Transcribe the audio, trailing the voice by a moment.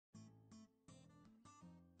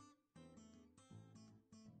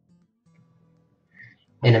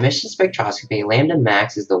In emission spectroscopy, lambda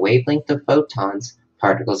max is the wavelength of photons,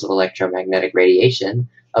 particles of electromagnetic radiation,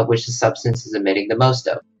 of which the substance is emitting the most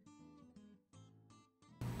of.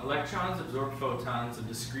 Electrons absorb photons of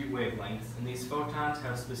discrete wavelengths, and these photons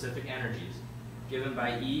have specific energies, given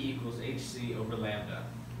by E equals hc over lambda,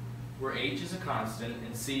 where h is a constant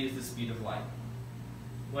and c is the speed of light.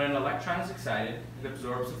 When an electron is excited, it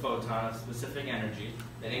absorbs a photon of specific energy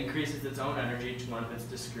that increases its own energy to one of its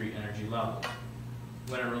discrete energy levels.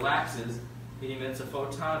 When it relaxes, it emits a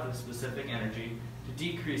photon of a specific energy to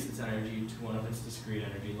decrease its energy to one of its discrete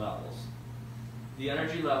energy levels. The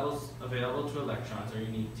energy levels available to electrons are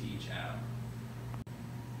unique to each atom.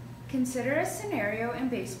 Consider a scenario in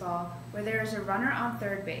baseball where there is a runner on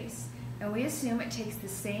third base, and we assume it takes the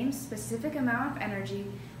same specific amount of energy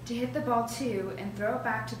to hit the ball to and throw it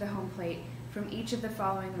back to the home plate from each of the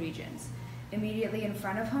following regions: immediately in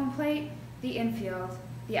front of home plate, the infield,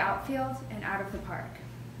 the outfield, and out of the park.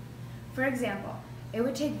 For example, it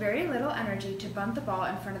would take very little energy to bunt the ball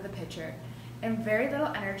in front of the pitcher, and very little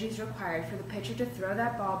energy is required for the pitcher to throw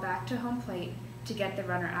that ball back to home plate to get the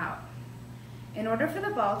runner out. In order for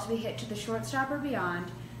the ball to be hit to the shortstop or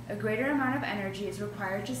beyond, a greater amount of energy is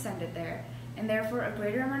required to send it there, and therefore a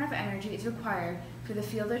greater amount of energy is required for the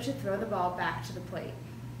fielder to throw the ball back to the plate.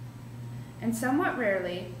 And somewhat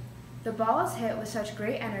rarely, the ball is hit with such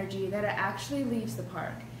great energy that it actually leaves the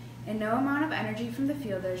park, and no amount of energy from the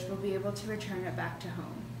fielders will be able to return it back to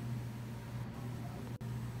home.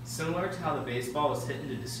 Similar to how the baseball was hit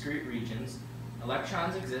into discrete regions,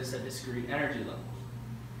 electrons exist at discrete energy levels.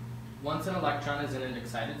 Once an electron is in an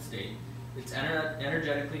excited state, it's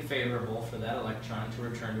energetically favorable for that electron to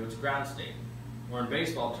return to its ground state, or in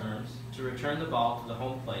baseball terms, to return the ball to the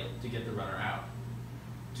home plate to get the runner out.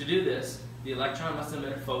 To do this, the electron must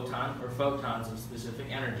emit a photon or photons of specific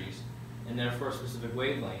energies, and therefore specific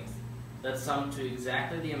wavelengths, that sum to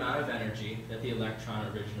exactly the amount of energy that the electron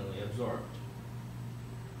originally absorbed.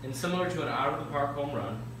 And similar to an out-of-the-park home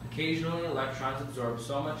run, occasionally electrons absorb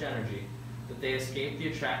so much energy that they escape the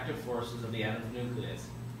attractive forces of the atom's nucleus,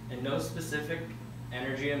 and no specific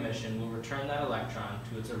energy emission will return that electron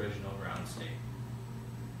to its original ground state.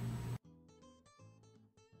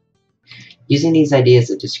 Using these ideas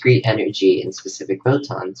of discrete energy and specific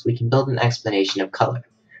photons, we can build an explanation of color.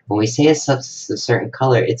 When we say a substance is a certain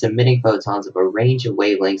color, it's emitting photons of a range of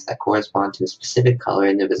wavelengths that correspond to a specific color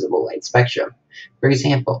in the visible light spectrum. For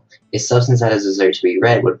example, a substance that is observed to be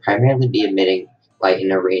red would primarily be emitting light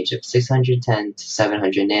in a range of 610 to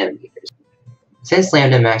 700 nanometers. Since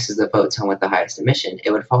lambda max is the photon with the highest emission,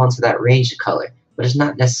 it would fall into that range of color, but it's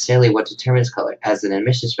not necessarily what determines color, as an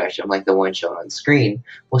emission spectrum like the one shown on screen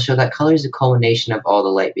will show that color is a culmination of all the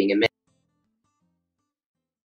light being emitted.